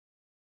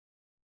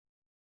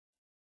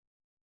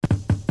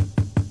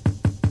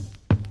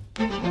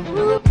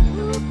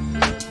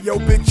Yo,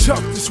 Big Chuck,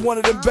 this one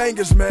of them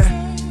bangers,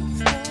 man.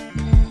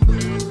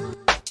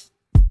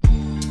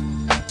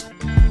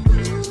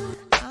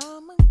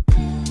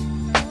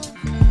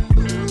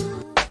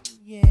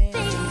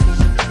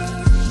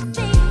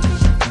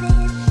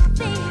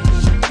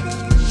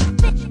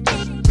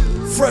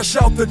 Fresh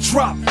out the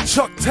drop,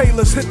 Chuck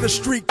Taylor's hit the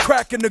street,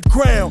 cracking the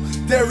ground.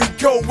 There he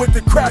go with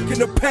the crack in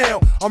the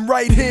pound. I'm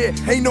right here,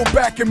 ain't no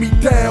backing me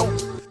down.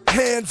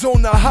 Hands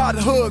on the hot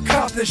hood,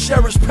 Compton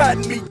sheriff's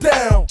patting me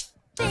down.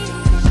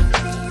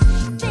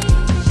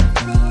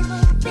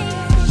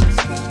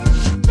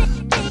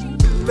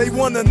 They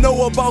wanna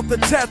know about the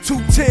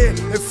tattoo tear,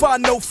 if I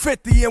know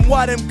 50 and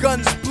why them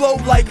guns blow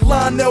like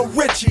Lionel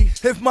Richie.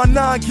 If my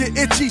nine get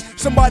itchy,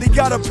 somebody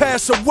gotta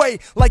pass away,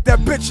 like that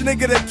bitch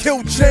nigga that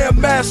killed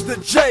Jam Master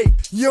Jay.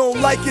 You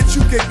don't like it,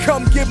 you can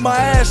come get my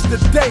ass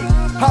today.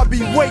 I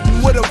be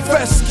waiting with a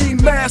vest, ski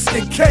mask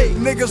and K.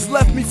 Niggas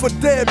left me for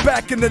dead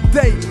back in the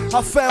day.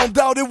 I found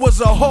out it was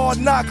a hard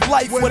knock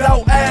life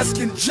without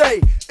asking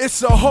Jay.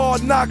 It's a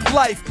hard knock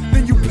life,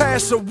 then you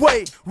pass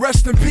away.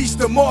 Rest in peace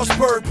to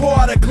Mossberg, pour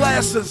out a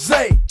glass of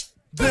Zay.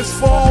 This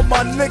for all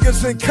my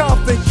niggas in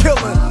Compton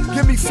killing.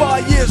 Give me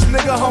 5 years,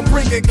 nigga, I'm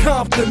bringing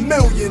Compton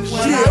millions,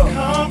 when yeah.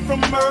 I come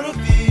from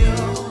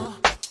Murderville,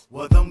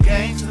 where them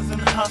gangsters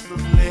and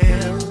hustlers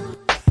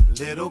live.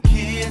 Little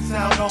kids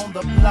out on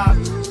the block,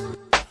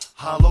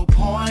 hollow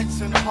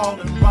points and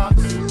hauling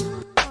rocks.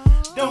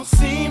 Don't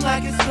seem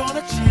like it's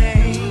gonna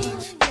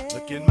change.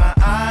 Look in my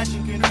eyes,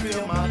 you can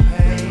feel my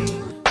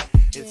pain.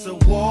 It's a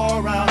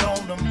war out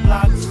on them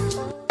blocks.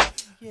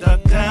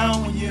 Duck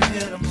down when you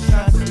hear them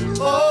shots.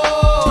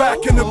 Oh,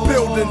 back in the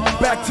building,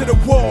 back to the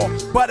wall.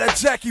 By that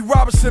Jackie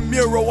Robinson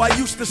mural, I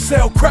used to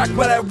sell crack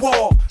by that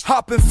wall.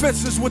 Hopping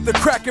fences with the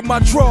crack in my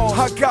draw.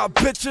 I got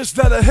bitches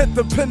that'll hit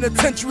the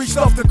penitentiary,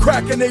 stuff the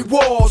crack in they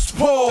walls.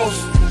 Pause.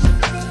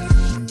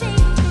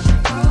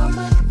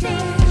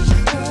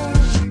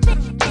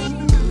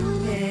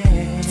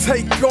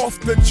 Take off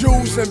the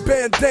jewels and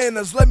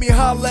bandanas. Let me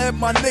holler at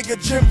my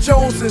nigga Jim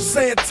Jones and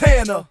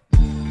Santana.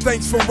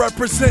 Thanks for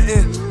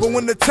representing, but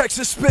when the text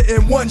is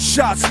spitting, one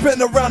shot,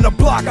 spin around the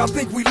block, I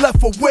think we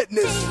left a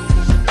witness.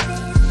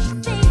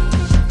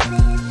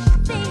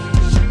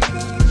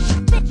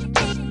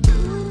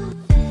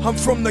 I'm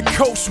from the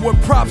coast where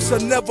props are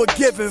never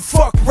given.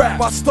 Fuck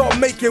rap, I start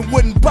making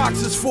wooden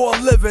boxes for a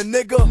living,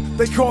 nigga.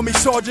 They call me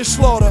Sergeant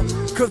Slaughter,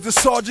 cause the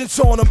sergeant's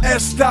on them.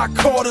 S.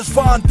 Carter's,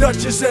 Von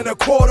Dutchess, and a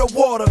quart of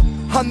water.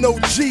 I know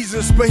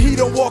Jesus, but he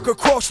don't walk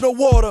across no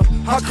water.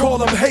 I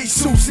call him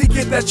Jesus, he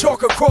get that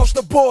chalk across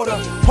the border.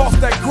 Off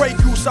that Grey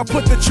Goose, I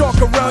put the chalk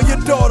around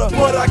your daughter.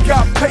 But I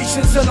got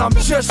patience and I'm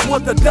just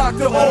what the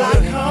doctor ordered.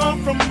 I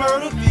come from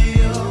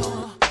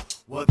Murderville,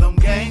 where them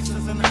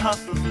gangsters and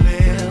hustlers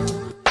live.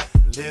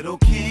 Little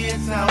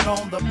kids out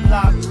on the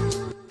block,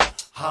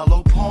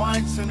 hollow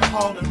points and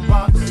hauling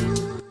rocks.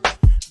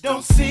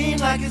 Don't seem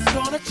like it's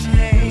gonna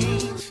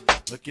change.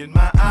 Look in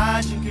my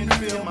eyes, you can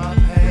feel my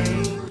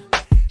pain.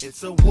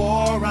 It's a war